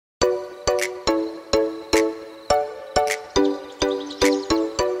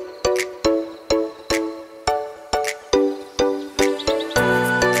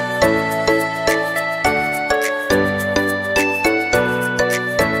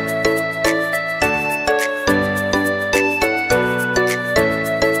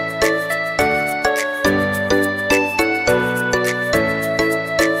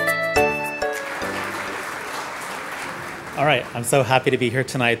so happy to be here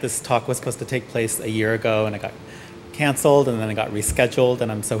tonight. This talk was supposed to take place a year ago, and it got canceled, and then it got rescheduled, and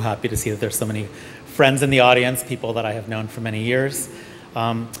I'm so happy to see that there's so many friends in the audience, people that I have known for many years.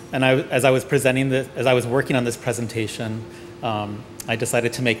 As I was working on this presentation, I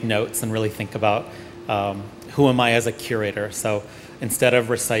decided to make notes and really think about who am I as a curator. So instead of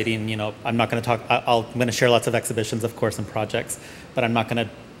reciting, I'm not going to talk, I'm going to share lots of exhibitions, of course, and projects, but I'm not going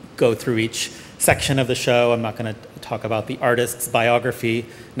to go through each section of the show. I'm not going to talk about the artist's biography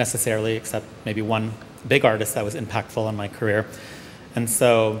necessarily, except maybe one big artist that was impactful on my career. And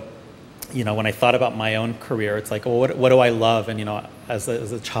so, when I thought about my own career, it's like, well, what do I love? And, as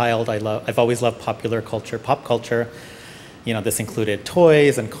a child, I've always loved popular culture, pop culture. This included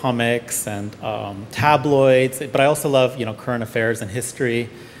toys and comics and tabloids, but I also love, current affairs and history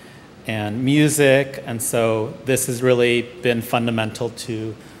and music. And so this has really been fundamental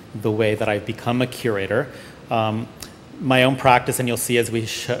to the way that I've become a curator. My own practice, and you'll see as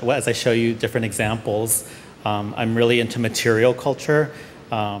I show you different examples, I'm really into material culture.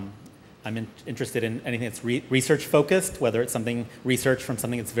 I'm interested in anything that's research focused, whether it's research from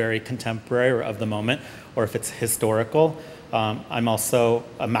something that's very contemporary or of the moment, or if it's historical. I'm also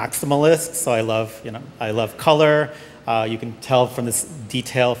a maximalist, so I love color. You can tell from this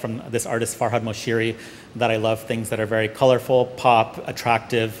detail from this artist Farhad Moshiri that I love things that are very colorful, pop,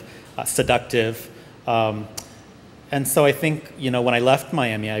 attractive, seductive. And so I think, when I left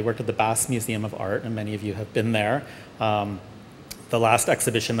Miami, I worked at the Bass Museum of Art, and many of you have been there. The last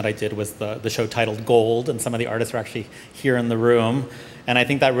exhibition that I did was the show titled Gold, and some of the artists are actually here in the room. And I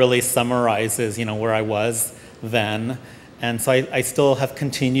think that really summarizes, where I was then. And so I still have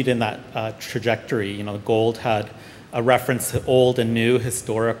continued in that trajectory. Gold had a reference to old and new,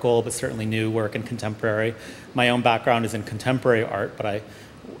 historical, but certainly new work and contemporary. My own background is in contemporary art, but I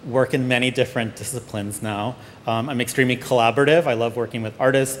work in many different disciplines now. I'm extremely collaborative. I love working with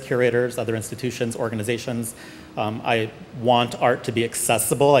artists, curators, other institutions, organizations. I want art to be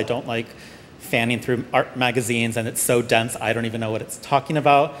accessible. I don't like fanning through art magazines and it's so dense I don't even know what it's talking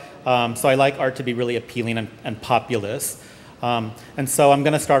about. So I like art to be really appealing and populist. And so I'm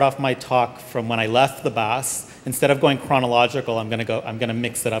going to start off my talk from when I left the Bass. Instead of going chronological, I'm going to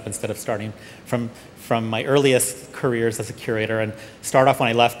mix it up instead of starting from my earliest careers as a curator and start off when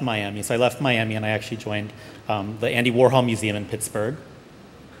I left Miami. So I left Miami and I actually joined the Andy Warhol Museum in Pittsburgh.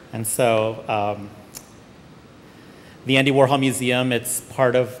 And so the Andy Warhol Museum, it's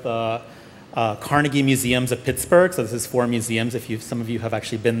part of the Carnegie Museums of Pittsburgh. So this is 4 museums if some of you have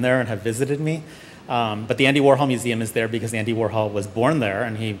actually been there and have visited me. But the Andy Warhol Museum is there because Andy Warhol was born there,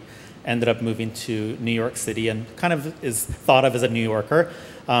 and he ended up moving to New York City and kind of is thought of as a New Yorker.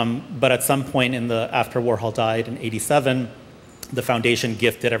 But at some point after Warhol died in '87, the foundation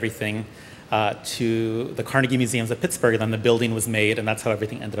gifted everything to the Carnegie Museums of Pittsburgh, and then the building was made, and that's how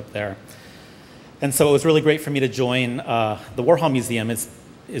everything ended up there. And so it was really great for me to join the Warhol Museum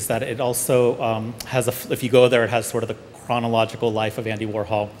is that it also has, if you go there, it has sort of the chronological life of Andy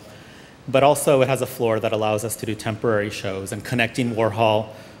Warhol. But also it has a floor that allows us to do temporary shows and connecting Warhol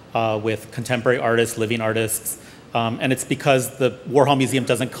with contemporary artists, living artists. And it's because the Warhol Museum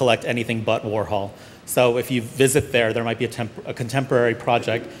doesn't collect anything but Warhol. So if you visit there might be a contemporary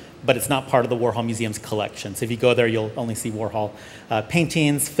project, but it's not part of the Warhol Museum's collection. So if you go there, you'll only see Warhol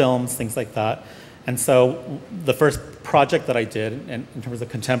paintings, films, things like that. And so the first project that I did in terms of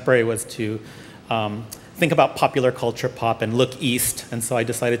contemporary was to think about popular culture, pop, and look east. And so I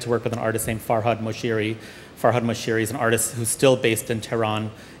decided to work with an artist named Farhad Moshiri. Farhad Moshiri is an artist who's still based in Tehran,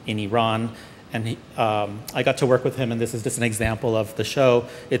 in Iran. And I got to work with him, and this is just an example of the show.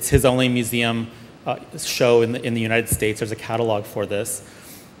 It's his only museum show in the United States. There's a catalog for this.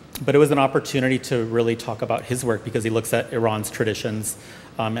 But it was an opportunity to really talk about his work because he looks at Iran's traditions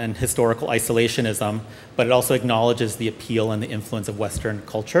and historical isolationism, but it also acknowledges the appeal and the influence of Western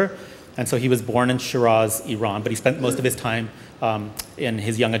culture. And so he was born in Shiraz, Iran, but he spent most of his time in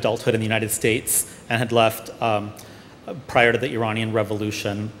his young adulthood in the United States and had left prior to the Iranian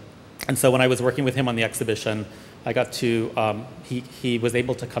Revolution. And so when I was working with him on the exhibition, I got to, he was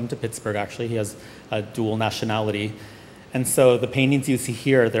able to come to Pittsburgh, actually. He has a dual nationality. And so the paintings you see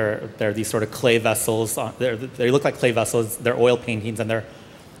here, they're these sort of clay vessels. They look like clay vessels. They're oil paintings, and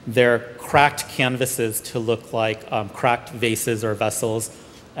they're cracked canvases to look like cracked vases or vessels.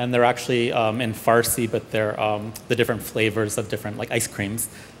 And they're actually in Farsi, but they're the different flavors of different, like ice creams.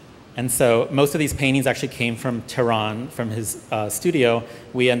 And so most of these paintings actually came from Tehran, from his studio.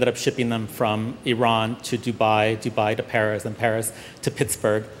 We ended up shipping them from Iran to Dubai, Dubai to Paris, and Paris to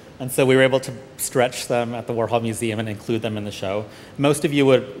Pittsburgh. And so we were able to stretch them at the Warhol Museum and include them in the show. Most of you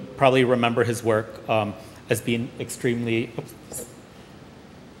would probably remember his work as being extremely,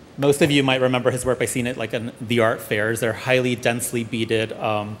 most of you might remember his work by seeing it like in the art fairs. They're highly densely beaded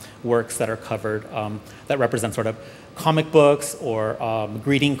works that are covered that represent sort of comic books or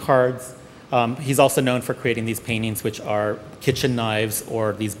greeting cards. He's also known for creating these paintings, which are kitchen knives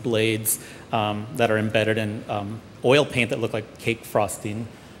or these blades that are embedded in oil paint that look like cake frosting.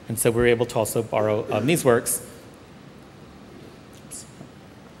 And so we were able to also borrow these works.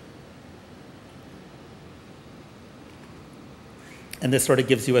 And this sort of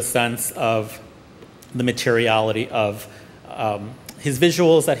gives you a sense of the materiality of his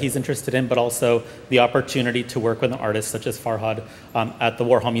visuals that he's interested in, but also the opportunity to work with an artist such as Farhad at the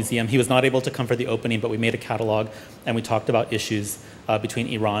Warhol Museum. He was not able to come for the opening, but we made a catalog and we talked about issues between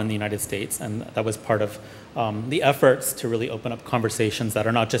Iran and the United States. And that was part of the efforts to really open up conversations that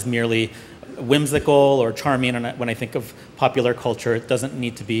are not just merely whimsical or charming. And when I think of popular culture, it doesn't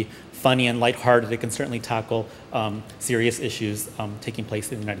need to be funny and lighthearted. It can certainly tackle serious issues taking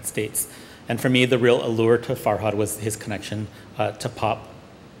place in the United States. And for me, the real allure to Farhad was his connection to pop.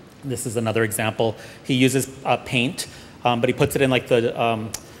 This is another example. He uses paint, but he puts it in like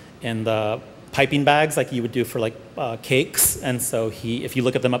the piping bags like you would do for like cakes. And so if you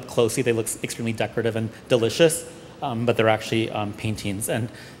look at them up closely, they look extremely decorative and delicious, but they're actually paintings. And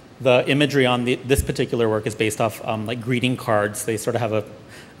the imagery on this particular work is based off like greeting cards. They sort of have a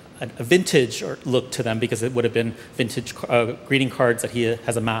vintage look to them because it would have been vintage greeting cards that he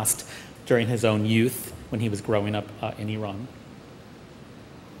has amassed during his own youth when he was growing up in Iran.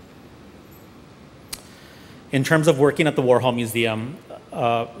 In terms of working at the Warhol Museum,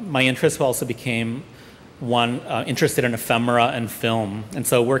 my interest also became one interested in ephemera and film. And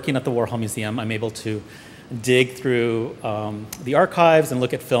so working at the Warhol Museum, I'm able to dig through the archives and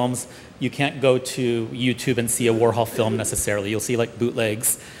look at films. You can't go to YouTube and see a Warhol film necessarily. You'll see like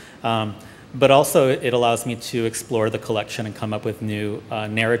bootlegs. But also it allows me to explore the collection and come up with new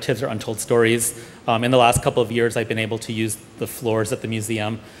narratives or untold stories. In the last couple of years, I've been able to use the floors at the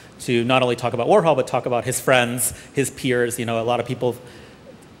museum to not only talk about Warhol, but talk about his friends, his peers. You know, a lot of people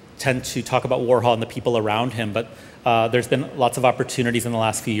tend to talk about Warhol and the people around him, but there's been lots of opportunities in the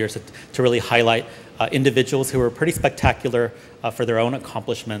last few years to really highlight individuals who were pretty spectacular for their own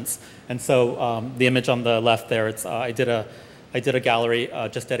accomplishments. And so the image on the left there, I did a gallery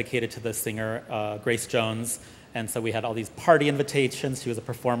just dedicated to the singer, Grace Jones. And so we had all these party invitations. She was a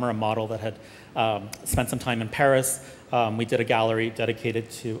performer, a model that had spent some time in Paris. We did a gallery dedicated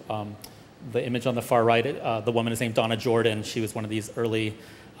to the image on the far right. The woman is named Donna Jordan. She was one of these early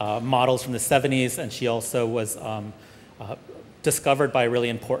models from the 70s. And she also was discovered by a really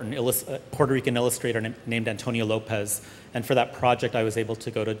important Puerto Rican illustrator named Antonio Lopez. And for that project, I was able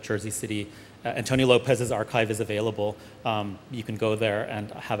to go to Jersey City. Antonio Lopez's archive is available. You can go there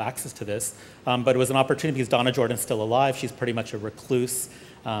and have access to this. But it was an opportunity because Donna Jordan's still alive. She's pretty much a recluse.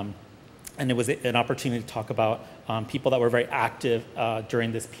 And it was an opportunity to talk about people that were very active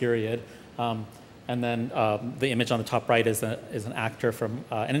during this period. And then the image on the top right is an actor from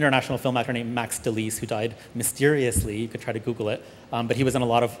an international film actor named Max DeLise, who died mysteriously. You could try to Google it. But he was in a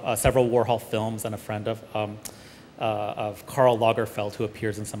lot of several Warhol films and a friend of Karl Lagerfeld, who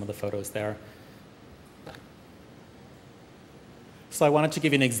appears in some of the photos there. So I wanted to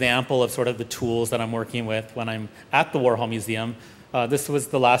give you an example of sort of the tools that I'm working with when I'm at the Warhol Museum. This was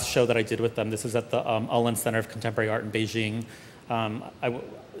the last show that I did with them. This was at the Ullin Center of Contemporary Art in Beijing.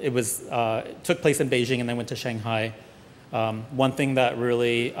 It took place in Beijing and then went to Shanghai. One thing that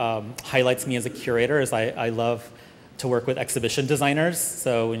really highlights me as a curator is I love to work with exhibition designers.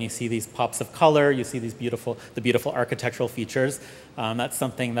 So when you see these pops of color, you see the beautiful architectural features. That's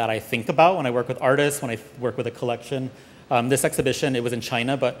something that I think about when I work with artists, when I work with a collection. This exhibition, it was in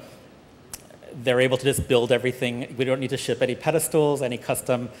China, but they're able to just build everything. We don't need to ship any pedestals, any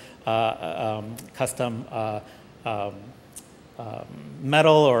custom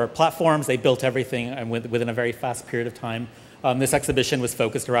metal or platforms. They built everything and within a very fast period of time. This exhibition was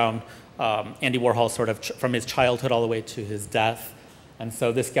focused around Andy Warhol sort of from his childhood all the way to his death. And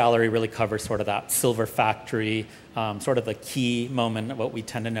so this gallery really covers sort of that silver factory, sort of the key moment, what we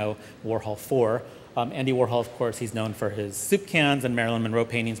tend to know Warhol for. Andy Warhol, of course, he's known for his soup cans and Marilyn Monroe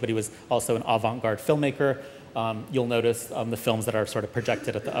paintings, but he was also an avant-garde filmmaker. You'll notice the films that are sort of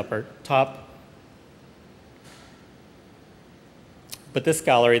projected at the upper top. But this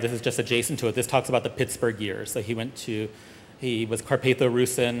gallery, this is just adjacent to it. This talks about the Pittsburgh years. So he was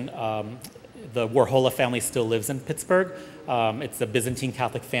Carpatho-Rusyn. The Warhola family still lives in Pittsburgh. It's a Byzantine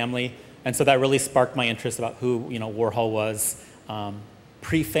Catholic family. And so that really sparked my interest about who Warhol was.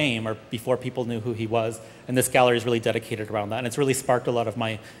 pre-fame or before people knew who he was. And this gallery is really dedicated around that. And it's really sparked a lot of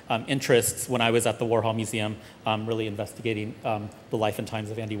my interests when I was at the Warhol Museum, really investigating the life and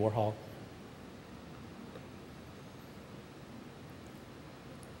times of Andy Warhol.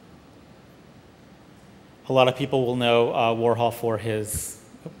 A lot of people will know Warhol for his,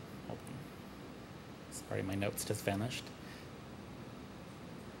 sorry, my notes just vanished.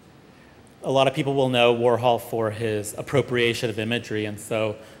 A lot of people will know Warhol for his appropriation of imagery, and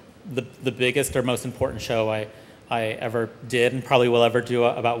so the biggest or most important show I ever did and probably will ever do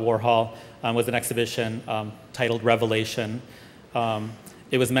about Warhol was an exhibition titled Revelation.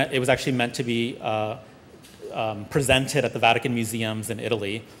 It was actually meant to be presented at the Vatican Museums in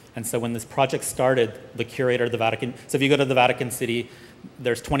Italy. And so when this project started, the curator of the Vatican, so if you go to the Vatican City,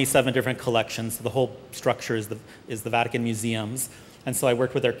 there's 27 different collections. So the whole structure is the Vatican Museums. And so I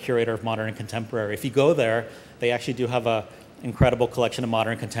worked with their curator of modern and contemporary. If you go there, they actually do have an incredible collection of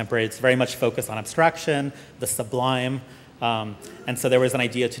modern and contemporary. It's very much focused on abstraction, the sublime. And so there was an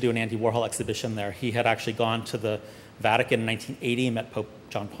idea to do an Andy Warhol exhibition there. He had actually gone to the Vatican in 1980, met Pope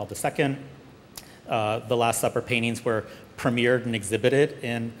John Paul II. The Last Supper paintings were premiered and exhibited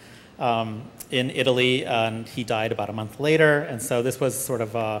in Italy, and he died about a month later. And so this was sort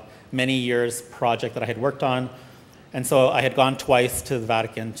of a many years project that I had worked on. And so I had gone twice to the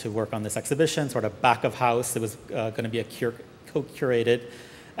Vatican to work on this exhibition, sort of back of house. It was going to be a co-curated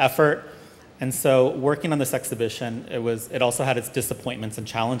effort. And so working on this exhibition, it also had its disappointments and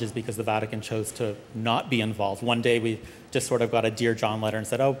challenges because the Vatican chose to not be involved. One day we just sort of got a Dear John letter and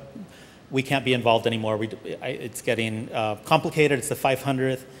said, oh, we can't be involved anymore. It's getting complicated. It's the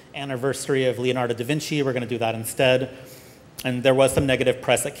 500th anniversary of Leonardo da Vinci. We're going to do that instead. And there was some negative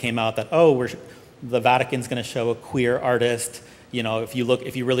press that came out that, oh, the Vatican's going to show a queer artist. You know, if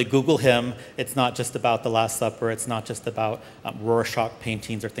you really Google him, it's not just about the Last Supper. It's not just about Rorschach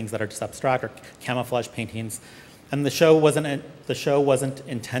paintings or things that are just abstract or camouflage paintings. And the show wasn't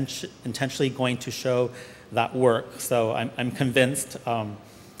intentionally going to show that work. So I'm convinced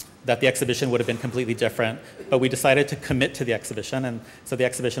that the exhibition would have been completely different, but we decided to commit to the exhibition, and so the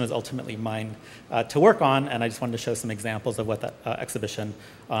exhibition was ultimately mine to work on, and I just wanted to show some examples of what that exhibition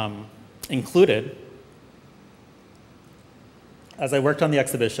included. As I worked on the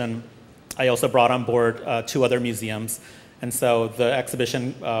exhibition, I also brought on board 2 other museums, and so the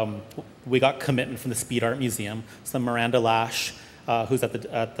exhibition, we got commitment from the Speed Art Museum. So Miranda Lash, who's at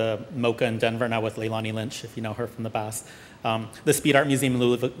the MoCA in Denver now with Leilani Lynch, if you know her from the Bass. The Speed Art Museum in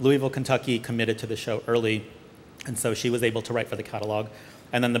Louisville, Kentucky committed to the show early, and so she was able to write for the catalog.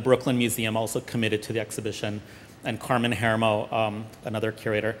 And then the Brooklyn Museum also committed to the exhibition, and Carmen Hermo, another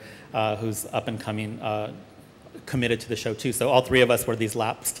curator who's up and coming, committed to the show too. So all 3 of us were these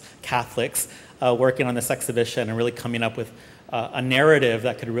lapsed Catholics working on this exhibition and really coming up with a narrative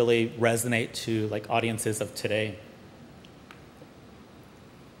that could really resonate to like audiences of today.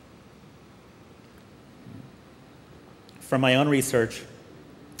 From my own research,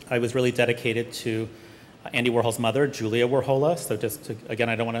 I was really dedicated to Andy Warhol's mother, Julia Warhol. So again,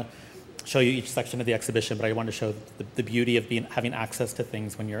 I don't want to show you each section of the exhibition, but I want to show the beauty of having access to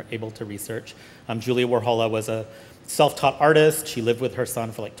things when you're able to research. Julia Warhol was a self-taught artist. She lived with her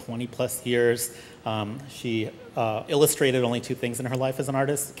son for like 20 plus years. She illustrated only 2 things in her life as an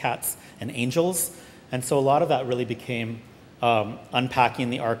artist, cats and angels. And so a lot of that really became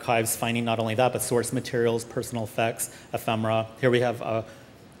unpacking the archives, finding not only that, but source materials, personal effects, ephemera. Here we have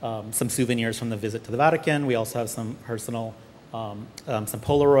some souvenirs from the visit to the Vatican. We also have some personal, some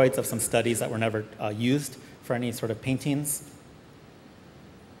Polaroids of some studies that were never used for any sort of paintings.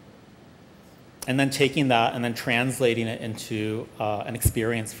 And then taking that and then translating it into an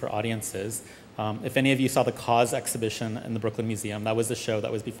experience for audiences. If any of you saw the Cause exhibition in the Brooklyn Museum, that was the show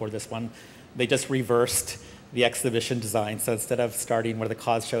that was before this one. They just reversed the exhibition design. So instead of starting where the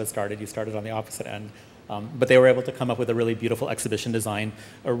Cause show started, you started on the opposite end. But they were able to come up with a really beautiful exhibition design,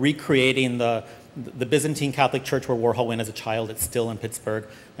 recreating the Byzantine Catholic Church where Warhol went as a child. It's still in Pittsburgh.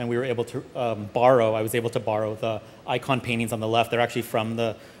 And we were able to I was able to borrow the icon paintings on the left. They're actually from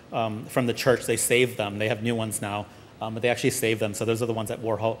the church. They saved them. They have new ones now, but they actually saved them. So those are the ones that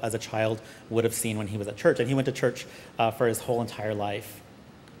Warhol as a child would have seen when he was at church. And he went to church for his whole entire life.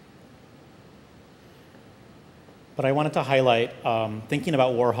 But I wanted to highlight, thinking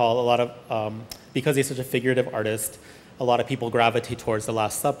about Warhol, a lot of, because he's such a figurative artist, a lot of people gravitate towards the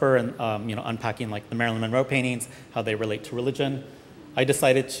Last Supper and unpacking like the Marilyn Monroe paintings, how they relate to religion. I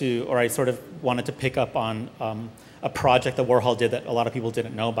decided to, or I sort of wanted to pick up on a project that Warhol did that a lot of people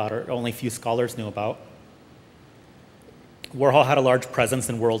didn't know about or only few scholars knew about. Warhol had a large presence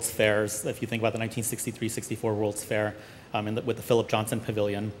in World's Fairs. If you think about the 1963-64 World's Fair with the Philip Johnson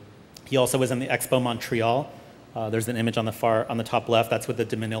Pavilion. He also was in the Expo Montreal. There's an image on the top left. That's with the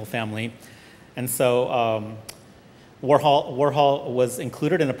de Menil family. And so Warhol was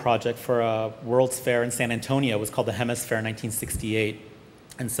included in a project for a World's Fair in San Antonio. It was called the Hemisphere in 1968.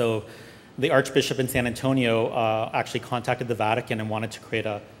 And so the Archbishop in San Antonio actually contacted the Vatican and wanted to create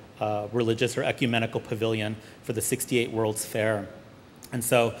a religious or ecumenical pavilion for the 68 World's Fair. And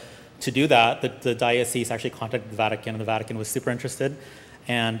so to do that, the diocese actually contacted the Vatican, and the Vatican was super interested.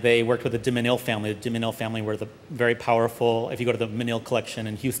 And they worked with the de Menil family. The de Menil family were the very powerful. If you go to the Menil collection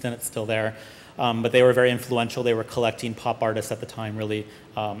in Houston, it's still there. But they were very influential. They were collecting pop artists at the time, really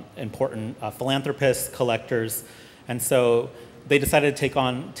important philanthropists, collectors. And so they decided to take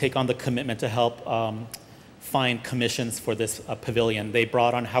on the commitment to help find commissions for this pavilion. They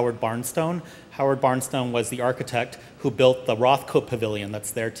brought on Howard Barnstone. Howard Barnstone was the architect who built the Rothko Pavilion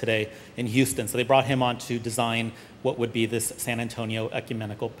that's there today in Houston. So they brought him on to design what would be this San Antonio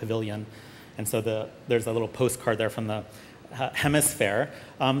Ecumenical Pavilion. And so there's a little postcard there from the Hemisphere.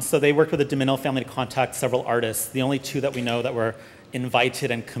 So they worked with the de Menil family to contact several artists. The only two that we know that were invited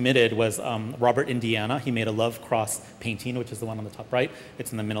and committed was Robert Indiana. He made a Love Cross painting, which is the one on the top right.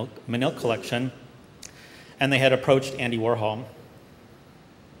 It's in the Menil collection. And they had approached Andy Warhol.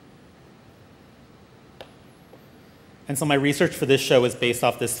 And so my research for this show is based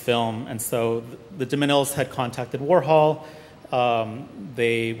off this film. And so the de Menils had contacted Warhol.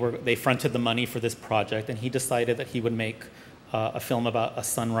 They fronted the money for this project, and he decided that he would make a film about a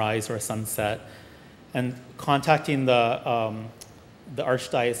sunrise or a sunset. And contacting the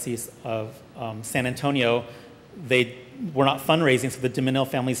Archdiocese of San Antonio, they were not fundraising, so the de Menil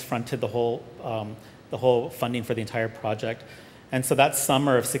families fronted the whole funding for the entire project. And so that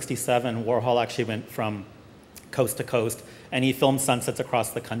summer of '67, Warhol actually went from coast to coast, and he filmed sunsets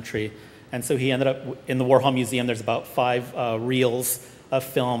across the country. And so he ended up in the Warhol Museum. There's about 5 reels of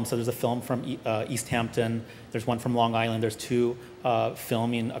film. So there's a film from East Hampton. There's one from Long Island. There's 2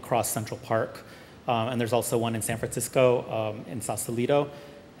 filming across Central Park. And there's also one in San Francisco, in Sausalito.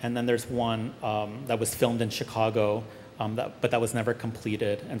 And then there's one that was filmed in Chicago, but that was never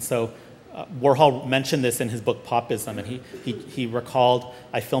completed. And so Warhol mentioned this in his book Popism, and he recalled,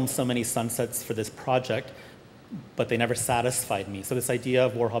 I filmed so many sunsets for this project, but they never satisfied me. So this idea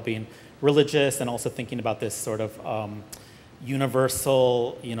of Warhol being religious and also thinking about this sort of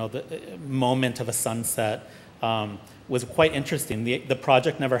universal, the moment of a sunset was quite interesting. The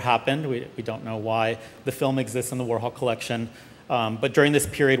project never happened. We don't know why. The film exists in the Warhol collection. But during this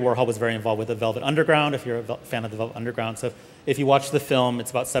period, Warhol was very involved with the Velvet Underground, if you're a fan of the Velvet Underground. So if you watch the film,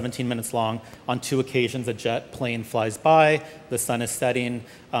 it's about 17 minutes long. On 2 occasions, a jet plane flies by, the sun is setting,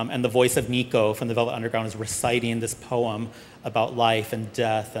 and the voice of Nico from the Velvet Underground is reciting this poem about life and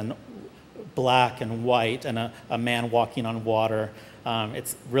death and black and white and a man walking on water.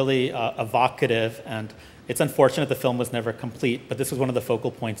 It's really evocative, and it's unfortunate the film was never complete, but this was one of the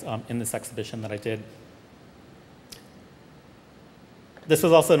focal points in this exhibition that I did. This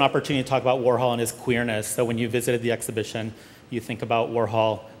was also an opportunity to talk about Warhol and his queerness. So when you visited the exhibition, you think about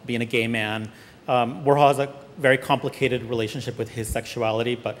Warhol being a gay man. Warhol has a very complicated relationship with his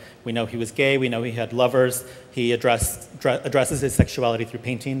sexuality, but we know he was gay, we know he had lovers. He addresses his sexuality through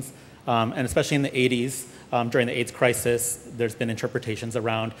paintings, and especially in the 80s, during the AIDS crisis, there's been interpretations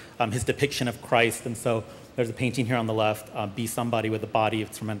around his depiction of Christ. And so there's a painting here on the left, Be Somebody with a Body.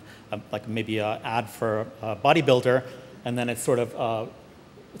 It's from like maybe an ad for a bodybuilder. And then it's sort of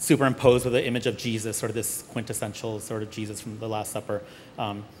superimposed with the image of Jesus, sort of this quintessential sort of Jesus from the Last Supper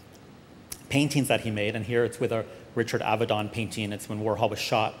paintings that he made. And here it's with a Richard Avedon painting. It's when Warhol was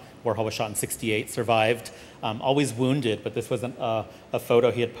shot. Warhol was shot in '68, survived, always wounded, but this was a photo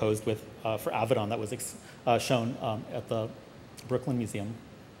he had posed with for Avedon that was shown at the Brooklyn Museum.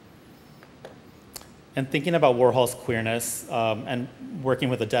 And thinking about Warhol's queerness and working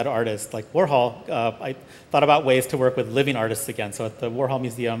with a dead artist like Warhol, I thought about ways to work with living artists again. So at the Warhol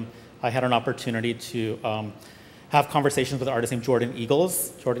Museum, I had an opportunity to have conversations with an artist named Jordan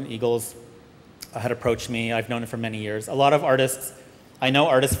Eagles. Jordan Eagles had approached me. I've known him for many years. A lot of artists, I know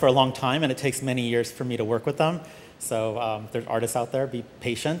artists for a long time, and it takes many years for me to work with them. So there's artists out there, be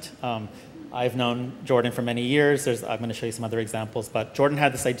patient. I've known Jordan for many years. I'm going to show you some other examples, but Jordan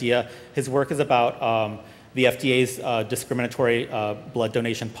had this idea. His work is about the FDA's discriminatory blood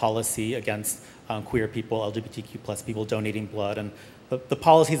donation policy against queer people, LGBTQ+ people donating blood. And the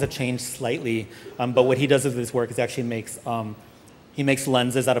policies have changed slightly, but what he does with his work is actually he makes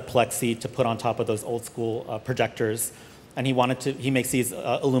lenses out of plexi to put on top of those old school projectors. And he makes these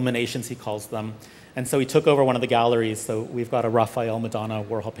illuminations, he calls them. And so he took over one of the galleries. So we've got a Raphael Madonna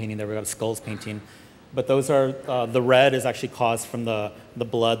Warhol painting there. We've got a skulls painting. But those are, the red is actually caused from the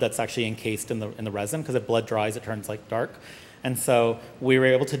blood that's actually encased in the resin, because if blood dries, it turns like dark. And so we were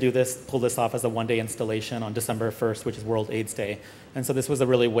able to do this, pull this off as a one-day installation on December 1st, which is World AIDS Day. And so this was a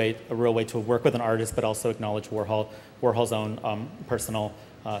real way to work with an artist, but also acknowledge Warhol's own personal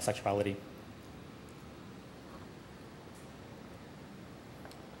sexuality.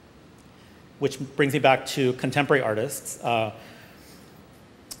 Which brings me back to contemporary artists.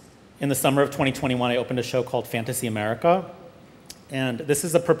 In the summer of 2021, I opened a show called Fantasy America. And this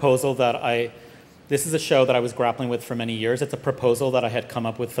is a proposal this is a show that I was grappling with for many years. It's a proposal that I had come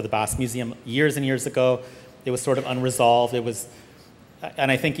up with for the Basque Museum years and years ago. It was sort of unresolved. And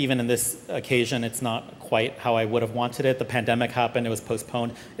I think even in this occasion, it's not quite how I would have wanted it. The pandemic happened, it was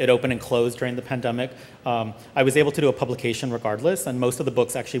postponed. It opened and closed during the pandemic. I was able to do a publication regardless, and most of the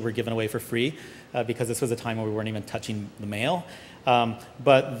books actually were given away for free because this was a time where we weren't even touching the mail.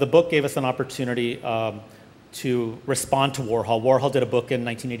 But the book gave us an opportunity to respond to Warhol. Warhol did a book in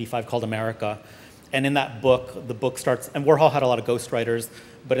 1985 called America. And in that book, the book starts, and Warhol had a lot of ghostwriters,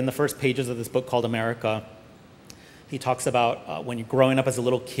 but in the first pages of this book called America, he talks about when you're growing up as a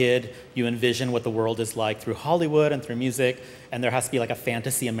little kid, you envision what the world is like through Hollywood and through music, and there has to be like a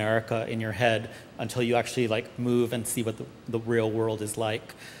fantasy America in your head until you actually like move and see what the real world is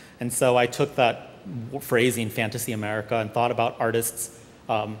like. And so I took that phrasing, fantasy America, and thought about artists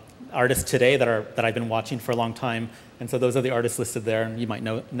today that I've been watching for a long time. And so those are the artists listed there, and you might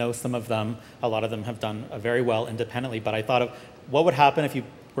know some of them. A lot of them have done very well independently, but I thought of what would happen if you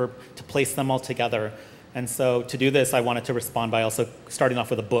were to place them all together. And so to do this, I wanted to respond by also starting off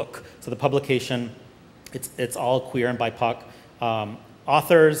with a book. So the publication, it's all queer and BIPOC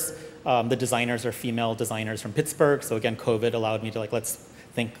authors. The designers are female designers from Pittsburgh. So again, COVID allowed me to let's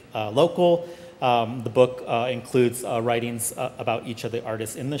think local. The book includes writings about each of the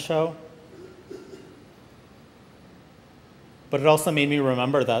artists in the show. But it also made me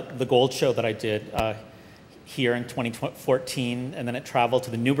remember that the gold show that I did here in 2014, and then it traveled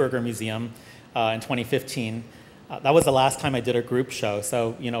to the Neuberger Museum in 2015. That was the last time I did a group show.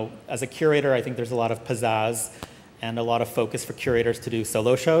 So, as a curator, I think there's a lot of pizzazz and a lot of focus for curators to do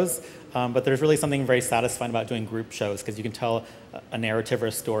solo shows. But there's really something very satisfying about doing group shows, because you can tell a narrative or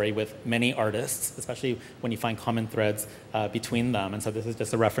a story with many artists, especially when you find common threads between them. And so this is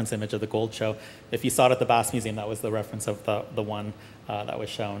just a reference image of the gold show. If you saw it at the Basque Museum, that was the reference of the one that was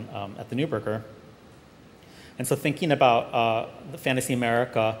shown at the Neuberger. And so thinking about the Fantasy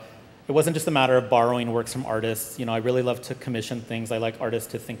America, it wasn't just a matter of borrowing works from artists. I really love to commission things. I like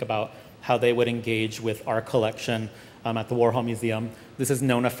artists to think about how they would engage with our collection at the Warhol Museum. This is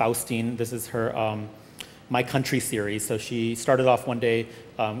Nona Faustine. This is her My Country series. So she started off one day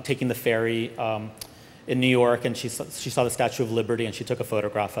taking the ferry in New York, and she saw the Statue of Liberty, and she took a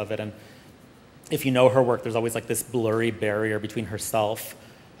photograph of it. And if you know her work, there's always like this blurry barrier between herself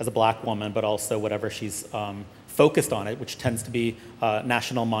as a black woman, but also whatever she's focused on it, which tends to be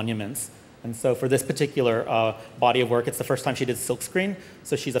national monuments. And so for this particular body of work, it's the first time she did silkscreen.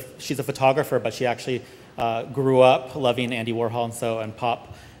 So she's a photographer, but she actually grew up loving Andy Warhol and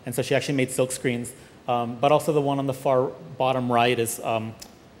pop. And so she actually made silkscreens. But also the one on the far bottom right is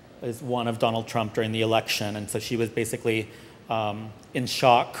one of Donald Trump during the election. And so she was basically in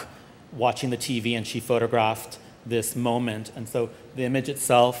shock watching the TV, and she photographed this moment. And so the image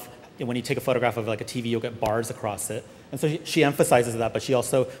itself, when you take a photograph of like a TV, you'll get bars across it. And so she emphasizes that, but she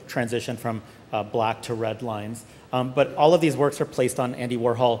also transitioned from black to red lines. But all of these works are placed on Andy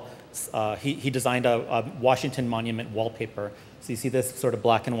Warhol. He designed a Washington Monument wallpaper. So you see this sort of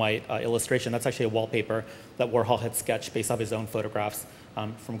black and white illustration. That's actually a wallpaper that Warhol had sketched based off his own photographs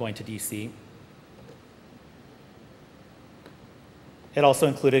from going to DC. It also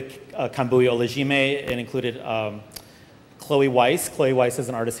included Kambuyo Olejime. It included Chloe Weiss. Chloe Weiss is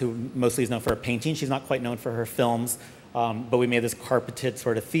an artist who mostly is known for her painting. She's not quite known for her films, but we made this carpeted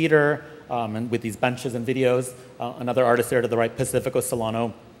sort of theater and with these benches and videos. Another artist there to the right, Pacifico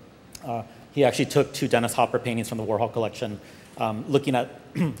Solano. He actually took 2 Dennis Hopper paintings from the Warhol collection, looking at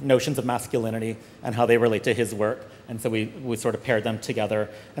notions of masculinity and how they relate to his work. And so we sort of paired them together.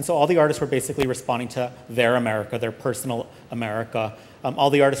 And so all the artists were basically responding to their America, their personal America. All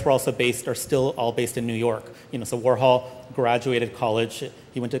the artists were also are still all based in New York. So Warhol graduated college.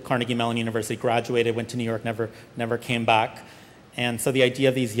 He went to Carnegie Mellon University, graduated, went to New York, never came back. And so the idea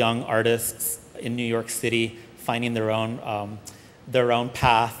of these young artists in New York City finding their own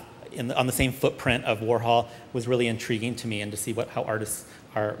path on the same footprint of Warhol was really intriguing to me, and to see how artists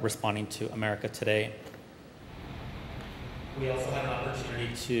are responding to America today. we also had an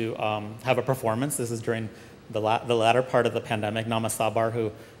opportunity to have a performance. This is during the latter part of the pandemic. Nama Sabar,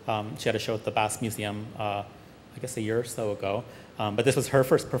 who she had a show at the Basque Museum, I guess a year or so ago. But this was her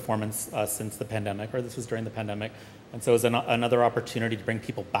first performance since the pandemic, or this was during the pandemic. And so it was another opportunity to bring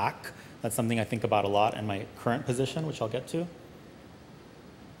people back. That's something I think about a lot in my current position, which I'll get to.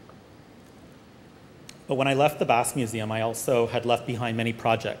 But when I left the Basque Museum, I also had left behind many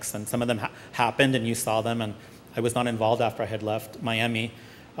projects, and some of them happened and you saw them, and I was not involved after I had left Miami.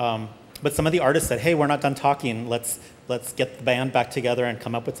 But some of the artists said, hey, we're not done talking, let's get the band back together and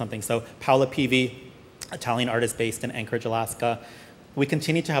come up with something. So Paola Pivi, Italian artist based in Anchorage, Alaska, we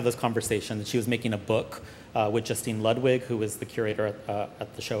continued to have those conversations. She was making a book with Justine Ludwig, who was the curator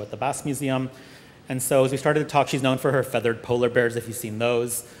at the show at the Basque Museum. And so as we started to talk, she's known for her feathered polar bears, if you've seen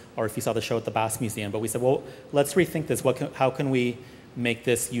those, or if you saw the show at the Basque Museum. But we said, well, let's rethink this. How can we make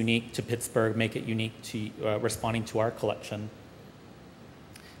this unique to Pittsburgh, make it unique to responding to our collection?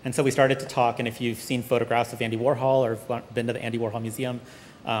 And so we started to talk, and if you've seen photographs of Andy Warhol or been to the Andy Warhol Museum,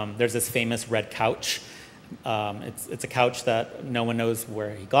 there's this famous red couch. It's a couch that no one knows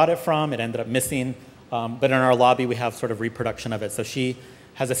where he got it from. It ended up missing. But in our lobby, we have sort of reproduction of it. So she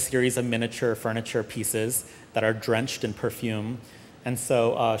has a series of miniature furniture pieces that are drenched in perfume. And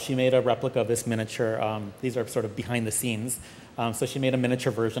so she made a replica of this miniature. These are sort of behind the scenes. So she made a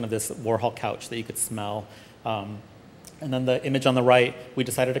miniature version of this Warhol couch that you could smell. And then the image on the right, we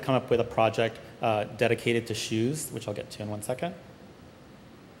decided to come up with a project dedicated to shoes, which I'll get to in one second.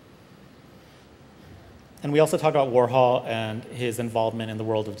 And we also talked about Warhol and his involvement in the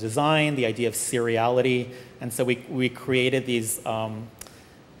world of design, the idea of seriality. And so we created these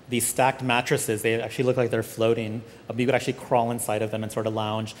stacked mattresses. They actually look like they're floating. You could actually crawl inside of them and sort of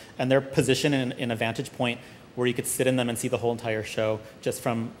lounge. And they're positioned in a vantage point where you could sit in them and see the whole entire show just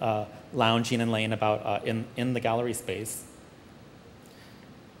from lounging and laying about in the gallery space.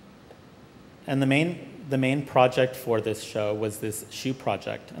 And the main project for this show was this shoe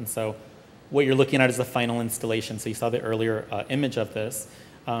project. And so what you're looking at is the final installation. So you saw the earlier image of this.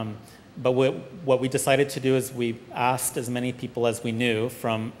 But what we decided to do is we asked as many people as we knew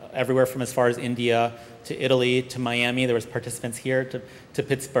from everywhere from as far as India to Italy to Miami. There was participants here to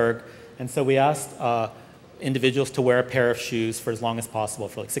Pittsburgh. And so we asked individuals to wear a pair of shoes for as long as possible,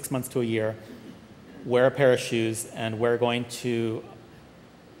 for like 6 months to a year, wear a pair of shoes, and we're going to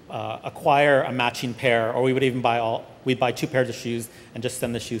acquire a matching pair, or we would even we'd buy 2 pairs of shoes and just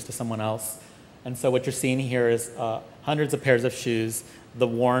send the shoes to someone else. And so what you're seeing here is hundreds of pairs of shoes, the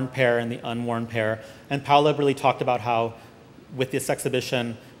worn pair and the unworn pair. And Paola really talked about how with this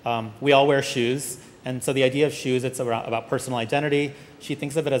exhibition, we all wear shoes. And so the idea of shoes, it's about personal identity. She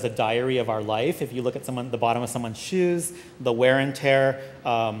thinks of it as a diary of our life. If you look at the bottom of someone's shoes, the wear and tear,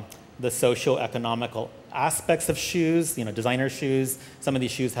 the socio-economical aspects of shoes, designer shoes. Some of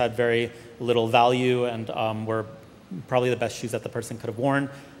these shoes had very little value and were probably the best shoes that the person could have worn.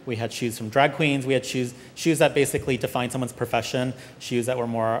 We had shoes from drag queens. We had shoes that basically defined someone's profession, shoes that were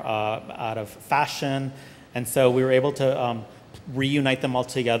more out of fashion. And so we were able to reunite them all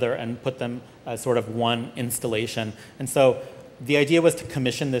together and put them as sort of one installation. And so the idea was to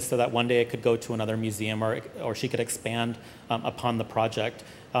commission this so that one day it could go to another museum or she could expand upon the project.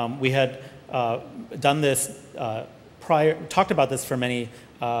 We had done this talked about this for many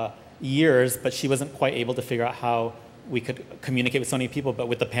years, but she wasn't quite able to figure out how we could communicate with so many people. But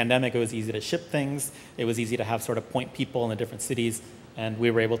with the pandemic, it was easy to ship things. It was easy to have sort of point people in the different cities, and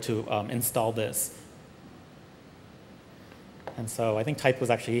we were able to install this. And so I think Typo was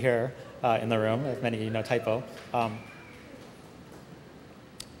actually here in the room, if many of you know Typo.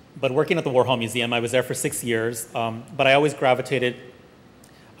 But working at the Warhol Museum, I was there for 6 years, but I always gravitated,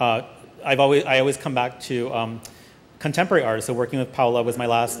 I always come back to contemporary art. So working with Paola was my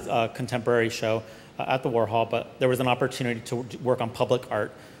last contemporary show at the Warhol, but there was an opportunity to work on public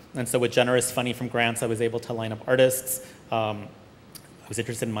art. And so with generous funding from grants, I was able to line up artists. I was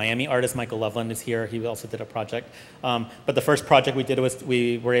interested in Miami artist. Michael Loveland is here. He also did a project. But the first project we did was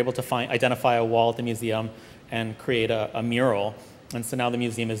we were able to identify a wall at the museum and create a mural. And so now the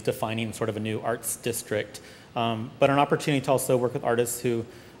museum is defining sort of a new arts district. But an opportunity to also work with artists who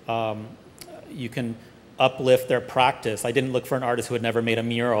you can uplift their practice. I didn't look for an artist who had never made a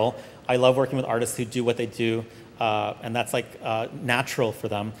mural. I love working with artists who do what they do, and that's like natural for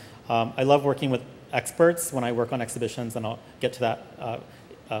them. I love working with experts when I work on exhibitions, and I'll get to that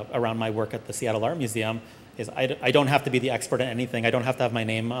around my work at the Seattle Art Museum, is I don't have to be the expert in anything. I don't have to have my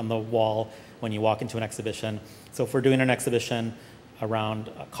name on the wall when you walk into an exhibition. So if we're doing an exhibition around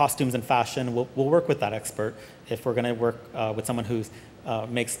costumes and fashion, we'll work with that expert. If we're going to work with someone who's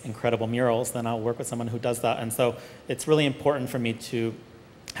makes incredible murals, then I'll work with someone who does that. And so it's really important for me to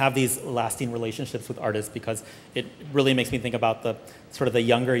have these lasting relationships with artists because it really makes me think about the sort of the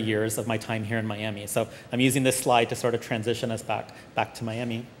younger years of my time here in Miami. So I'm using this slide to sort of transition us back to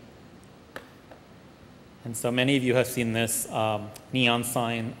Miami. And so many of you have seen this neon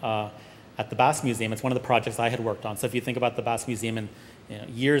sign at the Bass Museum. It's one of the projects I had worked on. So if you think about the Bass Museum, and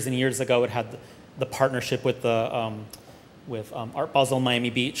years and years ago, it had the partnership with the Art Basel Miami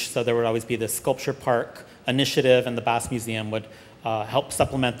Beach. So there would always be this sculpture park initiative, and the Bass Museum would help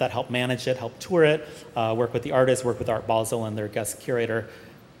supplement that, help manage it, help tour it, work with the artists, work with Art Basel and their guest curator.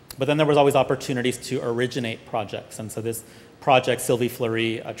 But then there was always opportunities to originate projects. And so this project, Sylvie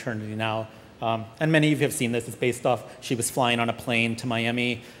Fleury, Eternity Now, and many of you have seen this. It's based off, she was flying on a plane to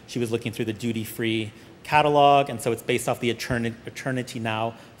Miami. She was looking through the duty-free catalog. And so it's based off the Eternity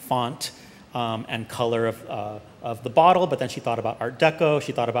Now font and color of the bottle. But then she thought about Art Deco.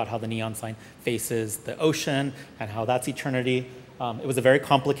 She thought about how the neon sign faces the ocean and how that's eternity. It was a very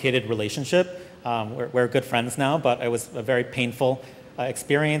complicated relationship. We're good friends now, but it was a very painful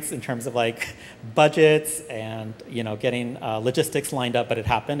experience in terms of like budgets and getting logistics lined up, but it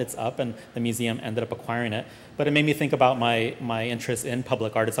happened, it's up, and the museum ended up acquiring it. But it made me think about my interest in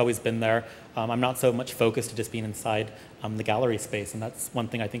public art. It's always been there. I'm not so much focused to just being inside the gallery space, and that's one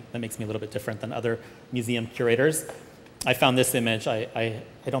thing I think that makes me a little bit different than other museum curators. I found this image. I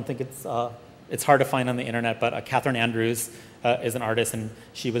don't think it's hard to find on the internet, but Catherine Andrews is an artist, and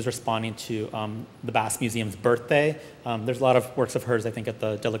she was responding to the Bass Museum's birthday. There's a lot of works of hers, I think, at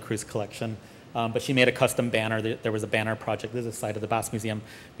the De La Cruz collection, but she made a custom banner. There was a banner project. This is the site of the Bass Museum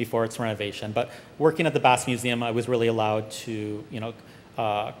before its renovation. But working at the Bass Museum, I was really allowed to,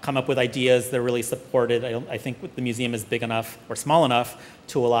 come up with ideas. They're really supported. I think the museum is big enough or small enough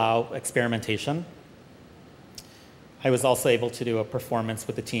to allow experimentation. I was also able to do a performance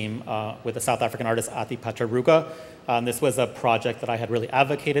with the team with the South African artist Ati Pataruga. This was a project that I had really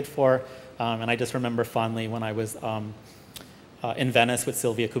advocated for, and I just remember fondly when I was in Venice with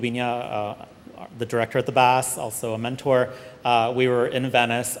Silvia Cubinha, the director at the Bass, also a mentor. We were in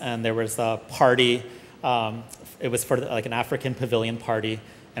Venice, and there was a party. It was for like an African pavilion party,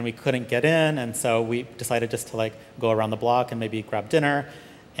 and we couldn't get in, and so we decided just to like go around the block and maybe grab dinner.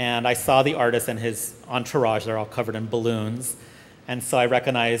 And I saw the artist and his entourage. They're all covered in balloons. And so I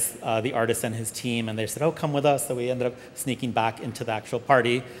recognized the artist and his team, and they said, oh, come with us. So we ended up sneaking back into the actual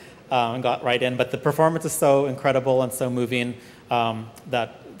party and got right in. But the performance is so incredible and so moving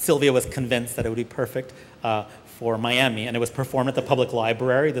that Sylvia was convinced that it would be perfect for Miami. And it was performed at the public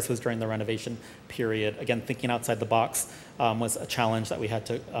library. This was during the renovation period. Again, thinking outside the box was a challenge that we had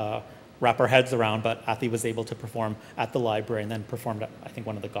to wrap our heads around, but Ati was able to perform at the library and then performed at, I think,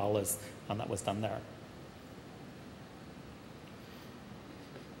 one of the galas that was done there.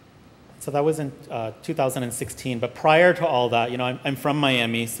 So that was in 2016, but prior to all that, I'm from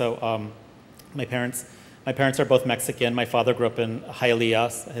Miami, so my parents are both Mexican. My father grew up in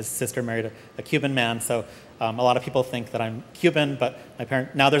Hialeah. His sister married a Cuban man, so a lot of people think that I'm Cuban, but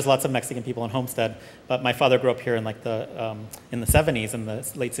now there's lots of Mexican people in Homestead, but my father grew up here in like in the 70s, in the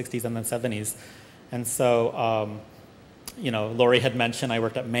late 60s and then 70s. And so, Lori had mentioned I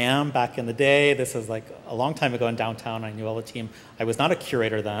worked at MAM back in the day. This was like a long time ago in downtown. I knew all the team. I was not a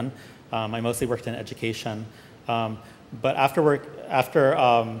curator then. I mostly worked in education. But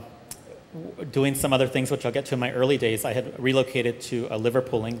after doing some other things, which I'll get to in my early days, I had relocated to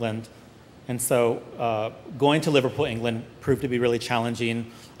Liverpool, England. And so going to Liverpool, England proved to be really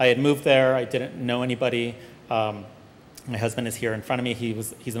challenging. I had moved there. I didn't know anybody. My husband is here in front of me.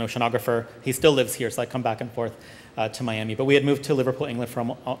 He's an oceanographer. He still lives here, so I come back and forth to Miami. But we had moved to Liverpool, England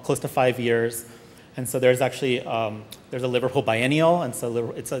for close to 5 years. And so there's actually, there's a Liverpool Biennial, and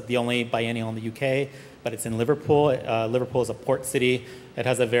so it's the only biennial in the UK, but it's in Liverpool. Liverpool is a port city. It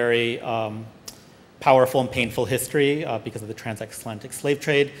has a very powerful and painful history because of the transatlantic slave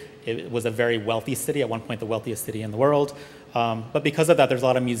trade. It was a very wealthy city, at one point the wealthiest city in the world. But because of that, there's a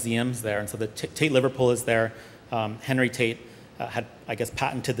lot of museums there, and so the Tate Liverpool is there. Henry Tate had, I guess,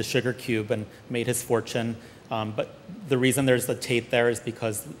 patented the sugar cube and made his fortune. But the reason there's a Tate there is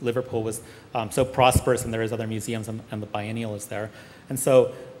because Liverpool was so prosperous, and there is other museums, and the Biennial is there. And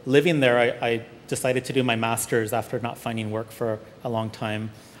so living there, I decided to do my master's after not finding work for a long time.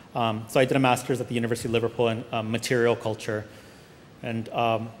 So I did a master's at the University of Liverpool in material culture and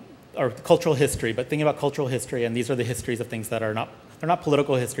or cultural history. But thinking about cultural history, and these are the histories of things that are not, they're not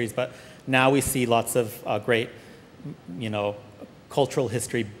political histories, but now we see lots of great, cultural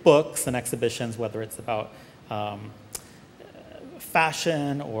history books and exhibitions, whether it's about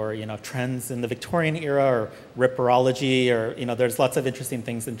fashion or trends in the Victorian era or ripperology or there's lots of interesting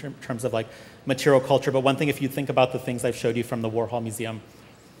things in terms of like material culture. But one thing, if you think about the things I've showed you from the Warhol Museum,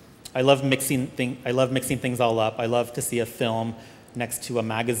 I love mixing things all up. I love to see a film next to a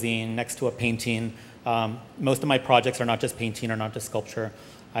magazine, next to a painting. Most of my projects are not just painting or not just sculpture.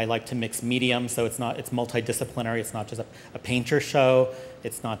 I like to mix mediums, so it's multidisciplinary. It's not just a painter show.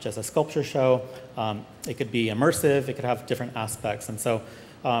 It's not just a sculpture show. It could be immersive. It could have different aspects. And so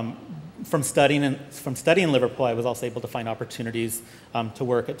from studying in Liverpool, I was also able to find opportunities to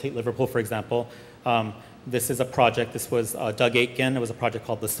work at Tate Liverpool, for example. This is a project. This was Doug Aitken. It was a project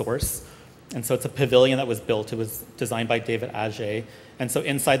called The Source. And so it's a pavilion that was built. It was designed by David Adjaye. And so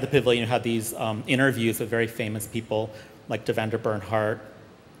inside the pavilion, you had these interviews with very famous people like Devendra Bernhardt,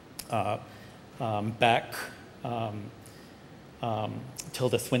 Beck,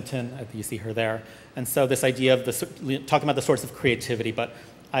 Tilda Swinton, I think you see her there. And so this idea of talking about the source of creativity, but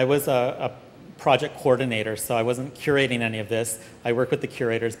I was a project coordinator, so I wasn't curating any of this. I worked with the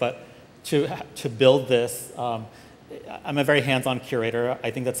curators, but to build this, I'm a very hands-on curator. I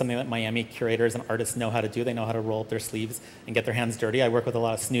think that's something that Miami curators and artists know how to do. They know how to roll up their sleeves and get their hands dirty. I work with a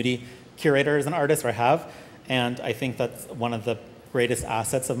lot of snooty curators and artists, or I have, and I think that's one of the greatest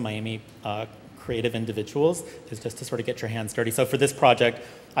assets of Miami creative individuals is just to sort of get your hands dirty. So for this project,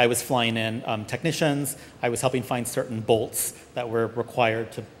 I was flying in technicians. I was helping find certain bolts that were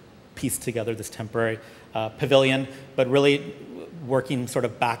required to piece together this temporary pavilion, but really working sort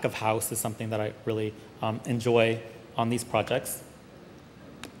of back of house is something that I really enjoy on these projects.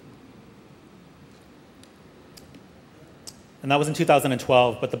 And that was in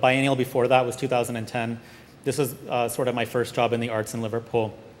 2012, but the biennial before that was 2010. This was sort of my first job in the arts in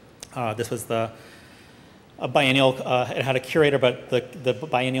Liverpool. This was a biennial. It had a curator, but the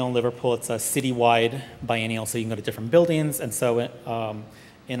biennial in Liverpool, it's a citywide biennial, so you can go to different buildings. And so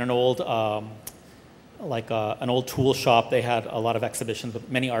in an old, an old tool shop, they had a lot of exhibitions with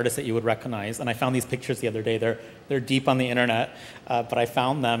many artists that you would recognize. And I found these pictures the other day. They're deep on the internet, but I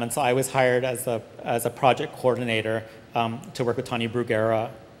found them. And so I was hired as a project coordinator to work with Tania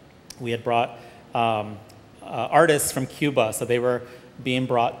Bruguera. We had brought artists from Cuba, so they were being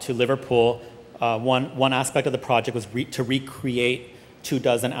brought to Liverpool. One aspect of the project was to recreate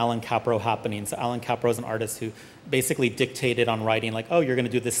 24 Alan Capro happenings. So Alan Capro is an artist who basically dictated on writing, like, oh, you're going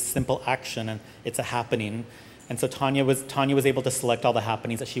to do this simple action, and it's a happening. And so Tania was able to select all the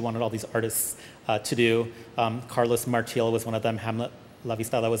happenings that she wanted all these artists to do. Carlos Martial was one of them. Hamlet La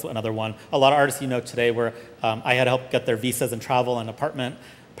Vista was another one. A lot of artists today were, I had helped get their visas and travel and apartment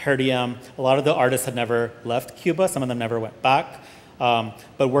per diem. A lot of the artists had never left Cuba. Some of them never went back.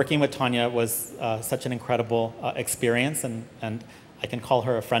 But working with Tania was such an incredible experience, and I can call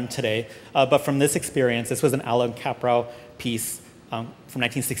her a friend today. But from this experience, this was an Alan Capro piece from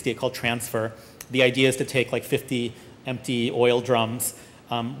 1968 called Transfer. The idea is to take like 50 empty oil drums,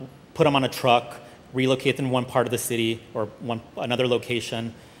 put them on a truck, relocate them in one part of the city or another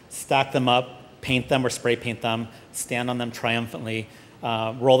location, stack them up, paint them or spray paint them, stand on them triumphantly,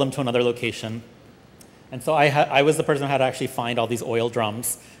 roll them to another location. And so I was the person who had to actually find all these oil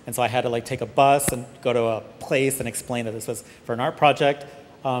drums. And so I had to like take a bus and go to a place and explain that this was for an art project.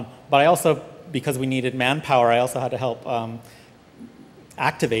 But I also, because we needed manpower, I also had to help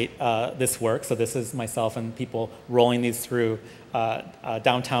activate this work. So this is myself and people rolling these through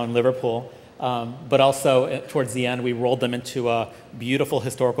downtown Liverpool. But also towards the end, we rolled them into a beautiful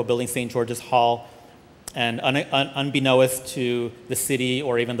historical building, St. George's Hall. And unbeknownst to the city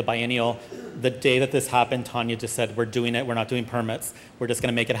or even the biennial, the day that this happened, Tania just said, we're doing it, we're not doing permits, we're just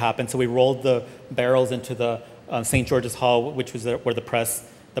gonna make it happen. So we rolled the barrels into the St. George's Hall, which was where the press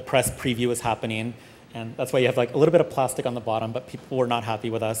preview was happening. And that's why you have like a little bit of plastic on the bottom, but people were not happy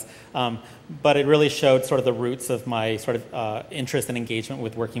with us. But it really showed sort of the roots of my sort of interest and engagement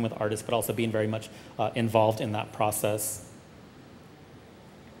with working with artists, but also being very much involved in that process.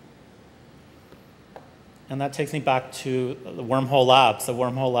 And that takes me back to the Wormhole Lab. So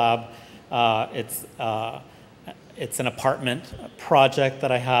Wormhole Lab, it's an apartment project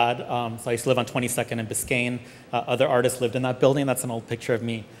that I had. So I used to live on 22nd and Biscayne. Other artists lived in that building. That's an old picture of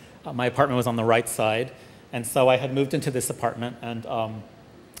me. My apartment was on the right side. And so I had moved into this apartment, and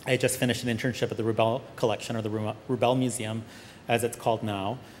I just finished an internship at the Rubel Collection, or the Rubel Museum, as it's called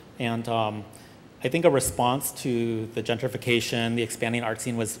now. And I think a response to the gentrification, the expanding art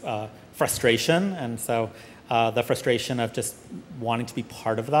scene was frustration, and so the frustration of just wanting to be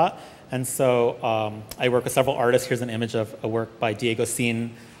part of that. And so I work with several artists. Here's an image of a work by Diego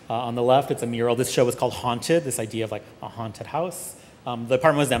Sin on the left. It's a mural. This show was called Haunted, this idea of like a haunted house. The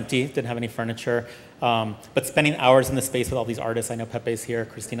apartment was empty, didn't have any furniture, but spending hours in the space with all these artists. I know Pepe's here,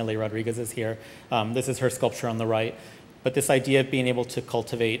 Cristina Ley Rodriguez is here. This is her sculpture on the right. But this idea of being able to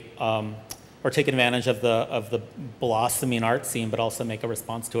cultivate or take advantage of the blossoming art scene, but also make a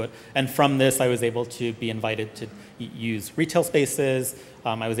response to it. And from this, I was able to be invited to use retail spaces.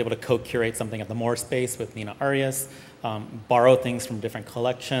 I was able to co-curate something at the Moore space with Nina Arias, borrow things from different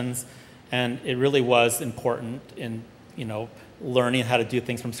collections. And it really was important in, learning how to do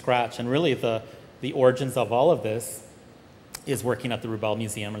things from scratch. And really the origins of all of this is working at the Rubel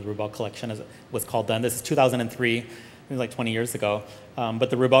Museum, or the Rubel Collection as it was called then. This is 2003, it was like 20 years ago. But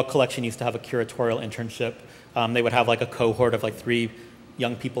the Rubel Collection used to have a curatorial internship. They would have like a cohort of like 3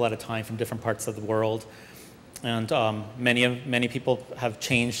 young people at a time from different parts of the world. And many people have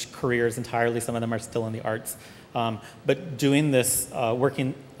changed careers entirely. Some of them are still in the arts. But doing this,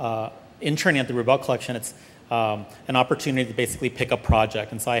 interning at the Rubel Collection, it's an opportunity to basically pick a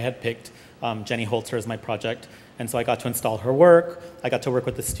project. And so I had picked Jenny Holzer as my project. And so I got to install her work. I got to work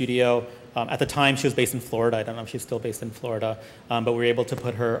with the studio. At the time, she was based in Florida. I don't know if she's still based in Florida. But we were able to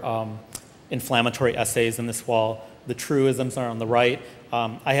put her inflammatory essays in this wall. The truisms are on the right.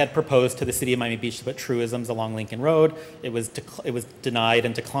 I had proposed to the city of Miami Beach to put truisms along Lincoln Road. It was denied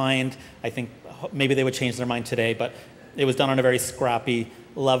and declined. I think maybe they would change their mind today, but it was done on a very scrappy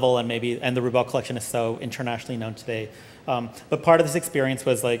level, and the Rubel Collection is so internationally known today. But part of this experience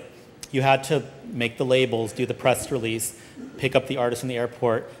was like, you had to make the labels, do the press release, pick up the artist in the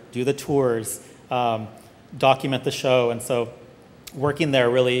airport, do the tours, document the show. And so working there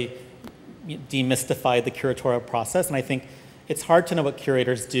really demystified the curatorial process. And I think it's hard to know what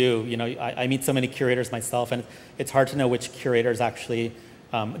curators do. I meet so many curators myself, and it's hard to know which curators actually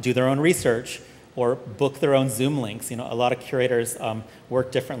do their own research or book their own Zoom links. A lot of curators work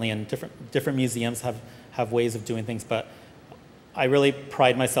differently, and different museums have ways of doing things. But I really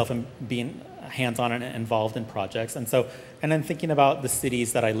pride myself in being hands-on and involved in projects. And then thinking about the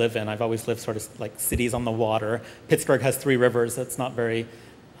cities that I live in, I've always lived sort of like cities on the water. Pittsburgh has 3 rivers. It's not very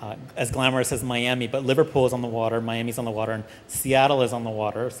as glamorous as Miami, but Liverpool is on the water, Miami's on the water, and Seattle is on the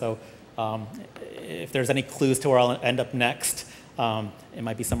water. So if there's any clues to where I'll end up next, it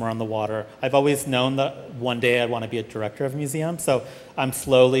might be somewhere on the water. I've always known that one day I'd want to be a director of a museum. So I'm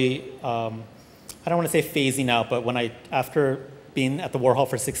slowly, I don't want to say phasing out, but after being at the Warhol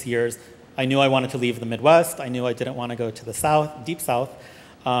for 6 years, I knew I wanted to leave the Midwest. I knew I didn't want to go to the South, deep South.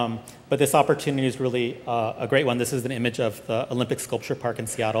 But this opportunity is really a great one. This is an image of the Olympic Sculpture Park in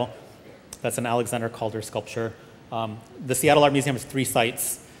Seattle. That's an Alexander Calder sculpture. The Seattle Art Museum has 3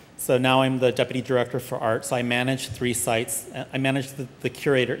 sites. So now I'm the deputy director for art. So I manage 3 sites. I manage the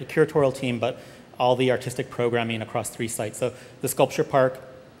curatorial team, but all the artistic programming across 3 sites. So the Sculpture Park,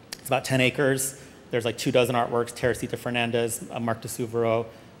 it's about 10 acres. There's like 24 artworks, Teresita Fernandez, Marc de Souvero,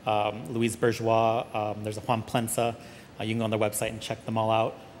 Louise Bourgeois, there's a Juan Plensa. You can go on their website and check them all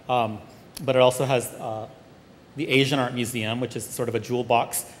out. But it also has the Asian Art Museum, which is sort of a jewel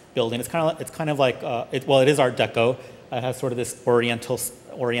box building. It's kind of like, it is Art Deco. It has sort of this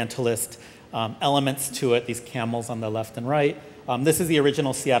Orientalist elements to it, these camels on the left and right. This is the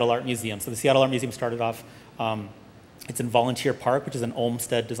original Seattle Art Museum. So the Seattle Art Museum started off, it's in Volunteer Park, which is an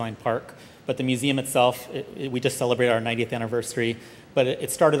Olmsted designed park. But the museum itself, we just celebrated our 90th anniversary, but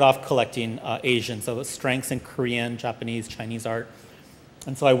it started off collecting Asian, so strengths in Korean, Japanese, Chinese art.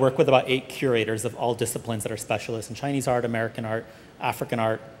 And so I work with about 8 curators of all disciplines that are specialists in Chinese art, American art, African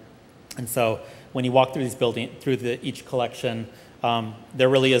art. And so when you walk through these buildings, each collection, there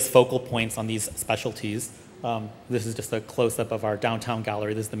really is focal points on these specialties. This is just a close-up of our downtown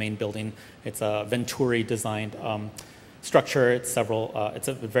gallery. This is the main building. It's a Venturi designed structure. It's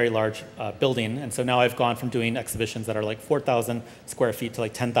a very large building. And so now I've gone from doing exhibitions that are like 4,000 square feet to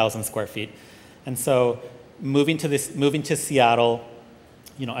like 10,000 square feet. And so moving to Seattle,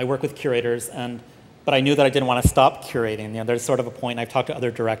 I work with curators, but I knew that I didn't want to stop curating. There's sort of a point, I've talked to other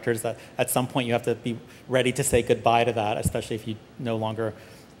directors, that at some point you have to be ready to say goodbye to that, especially if you no longer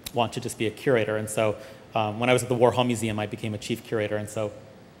want to just be a curator. And so when I was at the Warhol Museum, I became a chief curator. And so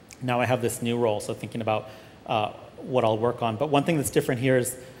now I have this new role, so thinking about what I'll work on. But one thing that's different here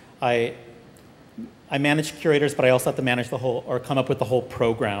is I manage curators, but I also have to manage come up with the whole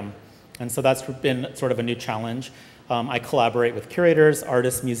program. And so that's been sort of a new challenge. I collaborate with curators,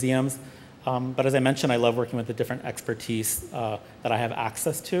 artists, museums, but as I mentioned, I love working with the different expertise that I have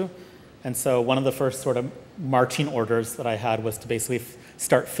access to. And so one of the first sort of marching orders that I had was to basically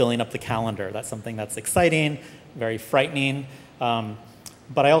start filling up the calendar. That's something that's exciting, very frightening.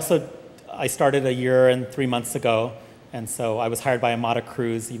 But I started 1 year and 3 months ago, and so I was hired by Amada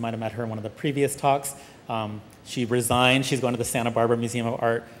Cruz. You might have met her in one of the previous talks. She resigned. She's going to the Santa Barbara Museum of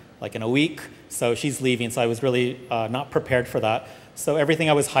Art like in a week. So she's leaving. So I was really not prepared for that. So everything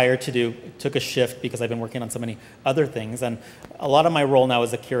I was hired to do took a shift because I've been working on so many other things. And a lot of my role now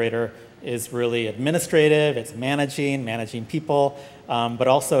as a curator is really administrative. It's managing people. But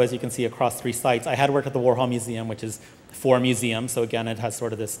also, as you can see across 3 sites, I had worked at the Warhol Museum, which is 4 museums. So again, it has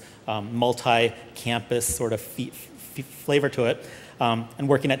sort of this multi-campus sort of flavor to it. And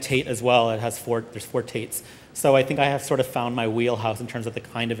working at Tate as well, there's 4 Tates. So I think I have sort of found my wheelhouse in terms of the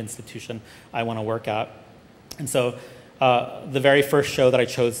kind of institution I want to work at. And so the very first show that I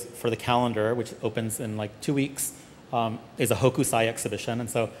chose for the calendar, which opens in like 2 weeks, is a Hokusai exhibition. And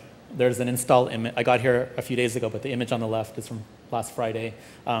so there's an installed image. I got here a few days ago, but the image on the left is from last Friday.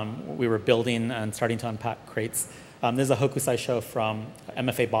 We were building and starting to unpack crates. This is a Hokusai show from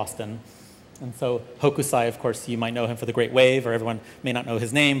MFA Boston. And so Hokusai, of course, you might know him for The Great Wave, or everyone may not know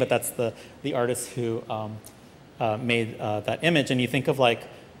his name, but that's the artist who made that image. And you think of like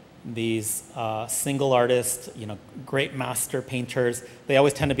these single artists, great master painters. They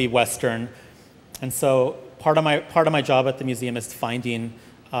always tend to be Western. And so part of my job at the museum is finding,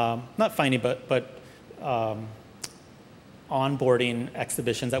 not finding, but onboarding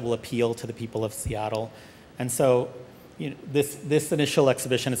exhibitions that will appeal to the people of Seattle. And so this initial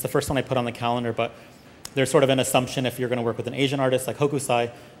exhibition, it's the first one I put on the calendar, but there's sort of an assumption if you're going to work with an Asian artist like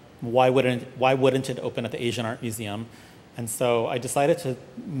Hokusai, why wouldn't it open at the Asian Art Museum? And so I decided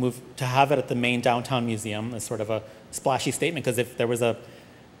to have it at the main downtown museum as sort of a splashy statement, because if there was a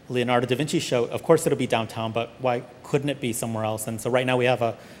Leonardo da Vinci show, of course it'll be downtown, but why couldn't it be somewhere else? And so right now we have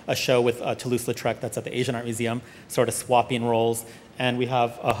a show with Toulouse-Lautrec that's at the Asian Art Museum, sort of swapping roles, and we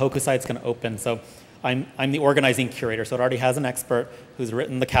have Hokusai that's going to open. So I'm the organizing curator, so it already has an expert who's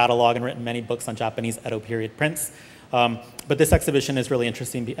written the catalog and written many books on Japanese Edo period prints. But this exhibition is really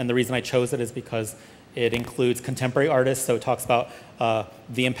interesting, and the reason I chose it is because it includes contemporary artists, so it talks about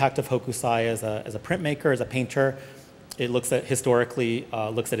the impact of Hokusai as a printmaker, as a painter. It looks at historically,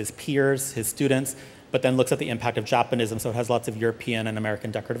 looks at his peers, his students, but then looks at the impact of Japanism, so it has lots of European and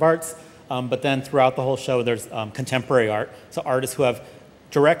American decorative arts. But then throughout the whole show, there's contemporary art, so artists who have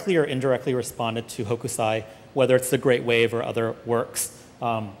directly or indirectly responded to Hokusai, whether it's the Great Wave or other works.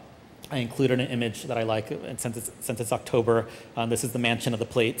 I included an image that I like, and since it's October. This is the Mansion of the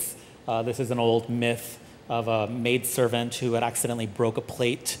Plates. This is an old myth of a maidservant who had accidentally broke a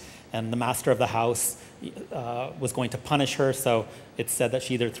plate, and the master of the house was going to punish her, so it's said that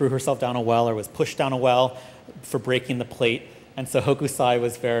she either threw herself down a well or was pushed down a well for breaking the plate. And so Hokusai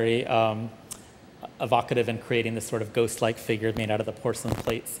was very evocative in creating this sort of ghost-like figure made out of the porcelain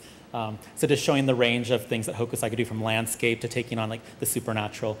plates. So just showing the range of things that Hokusai could do, from landscape to taking on like the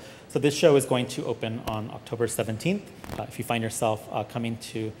supernatural. So this show is going to open on October 17th. If you find yourself coming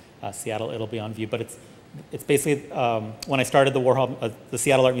to Seattle, it'll be on view. But it's basically, when I started the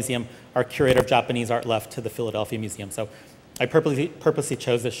Seattle Art Museum, our curator of Japanese art left to the Philadelphia Museum. So I purposely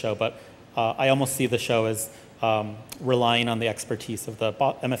chose this show, but I almost see the show as relying on the expertise of the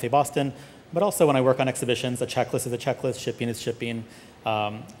MFA Boston, but also when I work on exhibitions, a checklist is a checklist, shipping is shipping.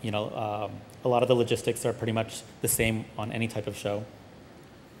 A lot of the logistics are pretty much the same on any type of show.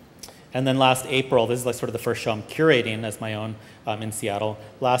 And then last April, this is like sort of the first show I'm curating as my own in Seattle.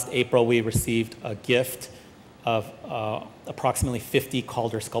 Last April, we received a gift of approximately 50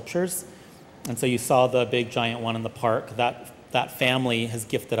 Calder sculptures. And so you saw the big giant one in the park. That family has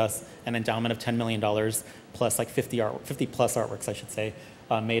gifted us an endowment of $10 million plus like 50 plus artworks, I should say,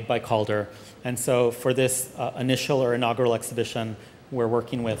 made by Calder. And so for this initial or inaugural exhibition, we're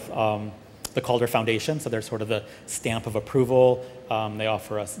working with the Calder Foundation, so they're sort of the stamp of approval. They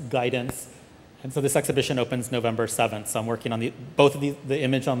offer us guidance. And so this exhibition opens November 7th. So I'm working on both of the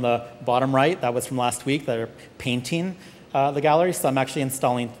image on the bottom right, that was from last week, that are painting the gallery. So I'm actually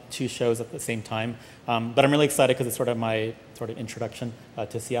installing 2 shows at the same time. But I'm really excited because it's sort of my introduction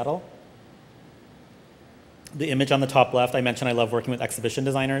to Seattle. The image on the top left, I mentioned I love working with exhibition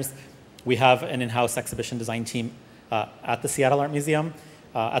designers. We have an in-house exhibition design team at the Seattle Art Museum.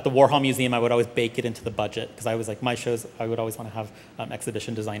 At the Warhol Museum, I would always bake it into the budget, because I was like, my shows, I would always want to have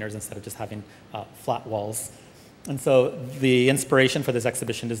exhibition designers instead of just having flat walls. And so the inspiration for this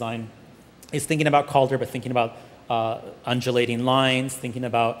exhibition design is thinking about Calder, but thinking about undulating lines, thinking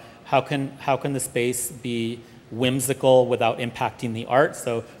about how can the space be whimsical without impacting the art.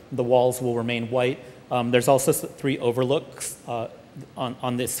 So the walls will remain white. There's also 3 overlooks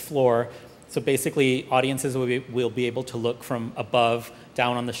on this floor. So basically, audiences will be able to look from above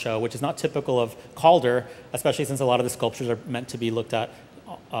down on the show, which is not typical of Calder, especially since a lot of the sculptures are meant to be looked at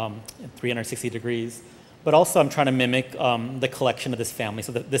 360 degrees. But also, I'm trying to mimic the collection of this family.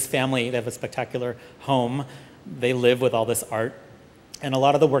 So this family, they have a spectacular home, they live with all this art. And a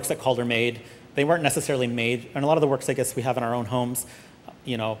lot of the works that Calder made, they weren't necessarily made, and a lot of the works I guess we have in our own homes,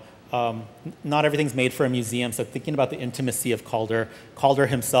 not everything's made for a museum, so thinking about the intimacy of Calder, Calder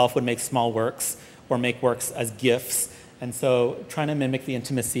himself would make small works or make works as gifts, and so trying to mimic the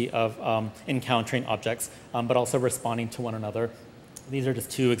intimacy of encountering objects, but also responding to one another. These are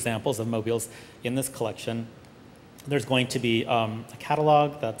just two examples of mobiles in this collection. There's going to be a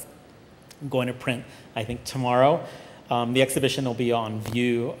catalog that's going to print, I think, tomorrow. The exhibition will be on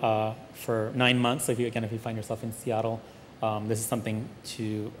view for 9 months. So if you find yourself in Seattle, this is something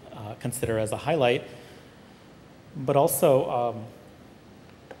to consider as a highlight. But also,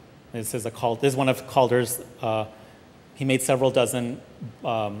 this is one of Calder's. He made several dozen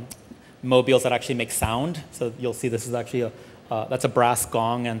mobiles that actually make sound. So you'll see this is actually that's a brass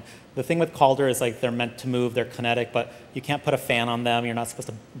gong. And the thing with Calder is like they're meant to move, they're kinetic, but you can't put a fan on them. You're not supposed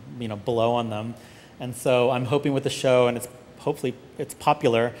to, blow on them. And so I'm hoping with the show, and hopefully it's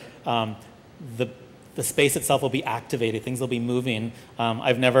popular, the space itself will be activated. Things will be moving.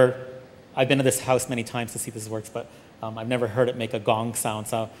 I've been to this house many times to see this works, but I've never heard it make a gong sound.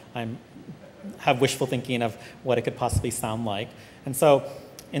 So I have wishful thinking of what it could possibly sound like. And so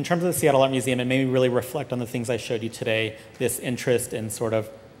in terms of the Seattle Art Museum, it made me really reflect on the things I showed you today, this interest in sort of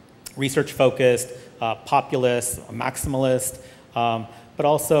research-focused, populist, maximalist, but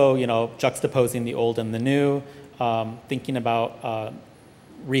also, juxtaposing the old and the new, thinking about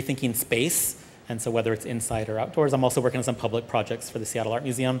rethinking space, and so whether it's inside or outdoors. I'm also working on some public projects for the Seattle Art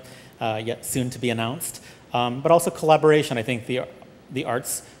Museum, yet soon to be announced. But also collaboration. I think the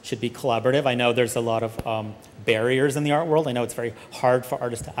arts should be collaborative. I know there's a lot of barriers in the art world. I know it's very hard for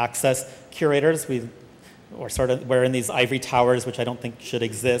artists to access curators. We're in these ivory towers, which I don't think should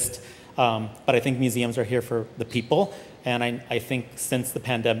exist. But I think museums are here for the people. And I think since the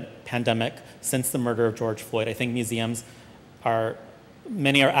pandemic, since the murder of George Floyd, I think museums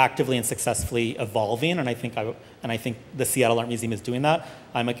many are actively and successfully evolving, and I think the Seattle Art Museum is doing that.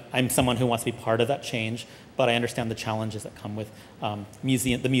 I'm someone who wants to be part of that change, but I understand the challenges that come with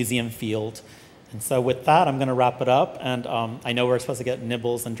the museum field. And so with that, I'm going to wrap it up, and I know we're supposed to get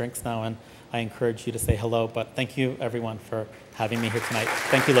nibbles and drinks now, and I encourage you to say hello, but thank you everyone for having me here tonight.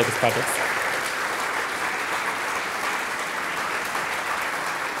 Thank you, Locust Projects.